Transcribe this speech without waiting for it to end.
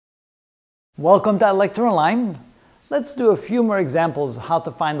Welcome to ElectroLine. Let's do a few more examples of how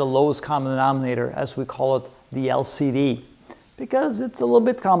to find the lowest common denominator, as we call it, the LCD. Because it's a little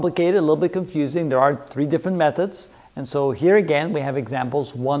bit complicated, a little bit confusing. There are three different methods. And so here again, we have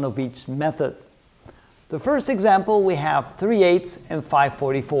examples, one of each method. The first example, we have 3/8 and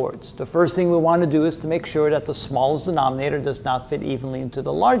 5/44. The first thing we want to do is to make sure that the smallest denominator does not fit evenly into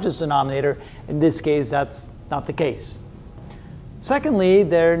the largest denominator. In this case, that's not the case. Secondly,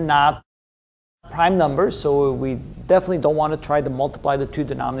 they're not prime numbers, so we definitely don't want to try to multiply the two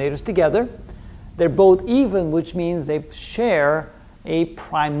denominators together. They're both even, which means they share a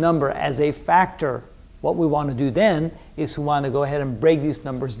prime number as a factor. What we want to do then is we want to go ahead and break these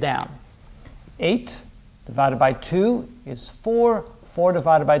numbers down. 8 divided by 2 is 4. 4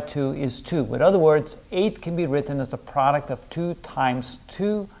 divided by 2 is 2. In other words, 8 can be written as the product of 2 times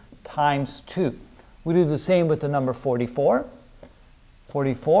 2 times 2. We do the same with the number 44.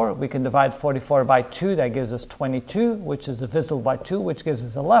 44, we can divide 44 by 2, that gives us 22, which is divisible by 2, which gives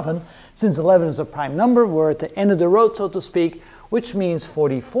us 11. Since 11 is a prime number, we're at the end of the road, so to speak, which means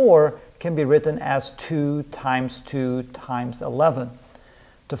 44 can be written as 2 times 2 times 11.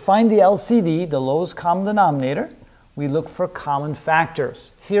 To find the LCD, the lowest common denominator, we look for common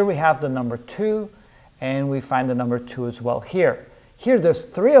factors. Here we have the number 2, and we find the number 2 as well here. Here there's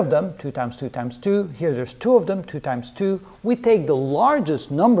 3 of them, 2 times 2 times 2. Here there's 2 of them, 2 times 2. We take the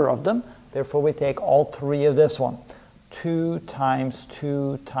largest number of them, therefore we take all 3 of this one. 2 times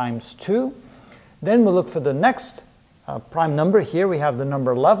 2 times 2. Then we look for the next prime number. Here we have the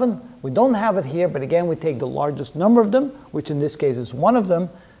number 11. We don't have it here, but again we take the largest number of them, which in this case is 1 of them,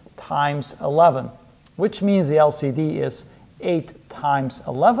 times 11. Which means the LCD is 8 times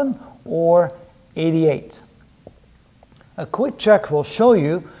 11, or 88. A quick check will show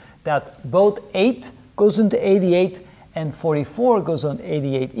you that both 8 goes into 88 and 44 goes on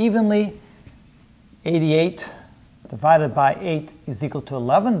 88 evenly. 88 divided by 8 is equal to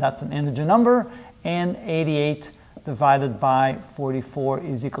 11. That's an integer number. And 88 divided by 44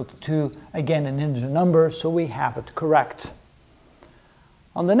 is equal to 2. Again, an integer number, so we have it correct.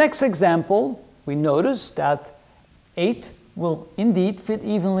 On the next example, we notice that 8 will indeed fit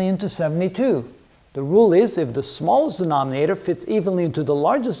evenly into 72. The rule is if the smallest denominator fits evenly into the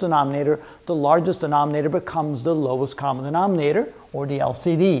largest denominator becomes the lowest common denominator, or the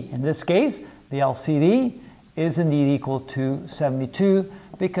LCD. In this case, the LCD is indeed equal to 72,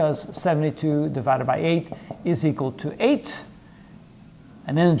 because 72 divided by 8 is equal to 8,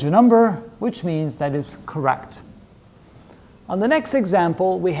 an integer number, which means that is correct. On the next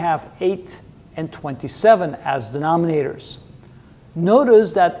example, we have 8 and 27 as denominators.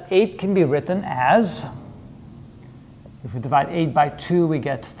 Notice that 8 can be written as, if we divide 8 by 2, we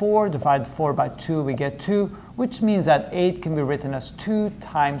get 4. Divide 4 by 2, we get 2, which means that 8 can be written as 2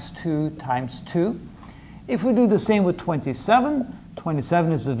 times 2 times 2. If we do the same with 27,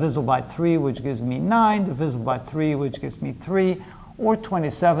 27 is divisible by 3, which gives me 9, divisible by 3, which gives me 3, or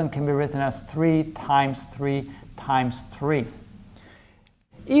 27 can be written as 3 times 3 times 3.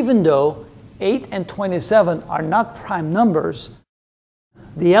 Even though 8 and 27 are not prime numbers,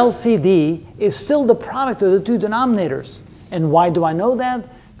 the LCD is still the product of the two denominators. And why do I know that?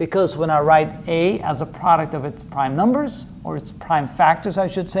 Because when I write A as a product of its prime numbers, or its prime factors I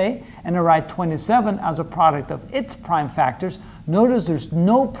should say, and I write 27 as a product of its prime factors, notice there's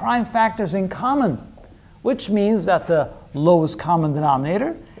no prime factors in common, which means that the lowest common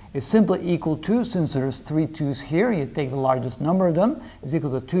denominator is simply equal to, since there's 3 2's here, you take the largest number of them, is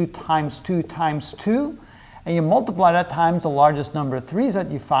equal to 2 times 2 times 2. And you multiply that times the largest number of 3's that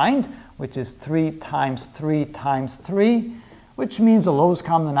you find, which is 3 times 3 times 3, which means the lowest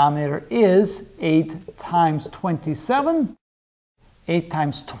common denominator is 8 times 27. 8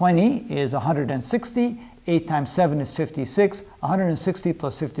 times 20 is 160. 8 times 7 is 56. 160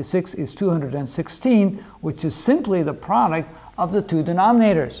 plus 56 is 216, which is simply the product of the two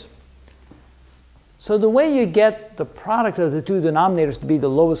denominators. So the way you get the product of the two denominators to be the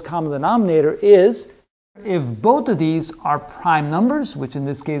lowest common denominator is if both of these are prime numbers, which in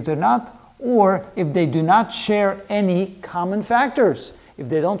this case they're not, or if they do not share any common factors. If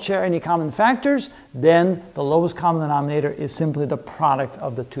they don't share any common factors, then the lowest common denominator is simply the product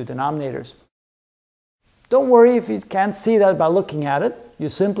of the two denominators. Don't worry if you can't see that by looking at it. You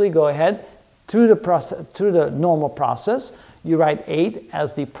simply go ahead through the normal process. You write 8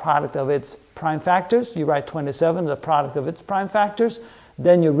 as the product of its prime factors. You write 27 the product of its prime factors.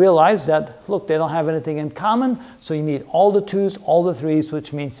 Then you realize that, look, they don't have anything in common, so you need all the 2's, all the 3's,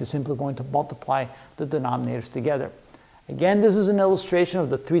 which means you're simply going to multiply the denominators together. Again, this is an illustration of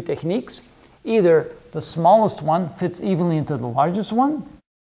the 3 techniques. Either the smallest one fits evenly into the largest one,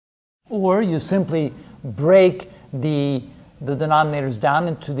 Or you simply break the denominators down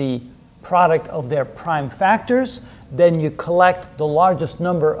into the product of their prime factors. Then you collect the largest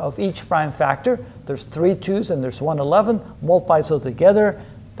number of each prime factor. There's 3 2's and there's 1 11. Multiply those together.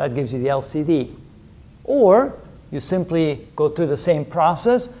 That gives you the LCD. Or you simply go through the same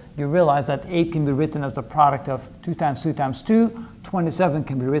process. You realize that 8 can be written as the product of 2 times 2 times 2. 27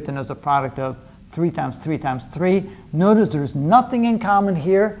 can be written as the product of 3 times 3 times 3. Notice there's nothing in common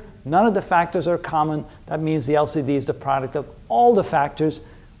here. None of the factors are common. That means the LCD is the product of all the factors,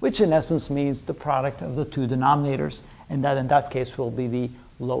 which in essence means the product of the two denominators. And that in that case will be the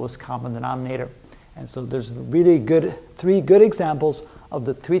lowest common denominator. And so there's really three good examples of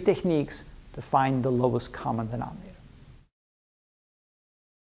the 3 techniques to find the lowest common denominator.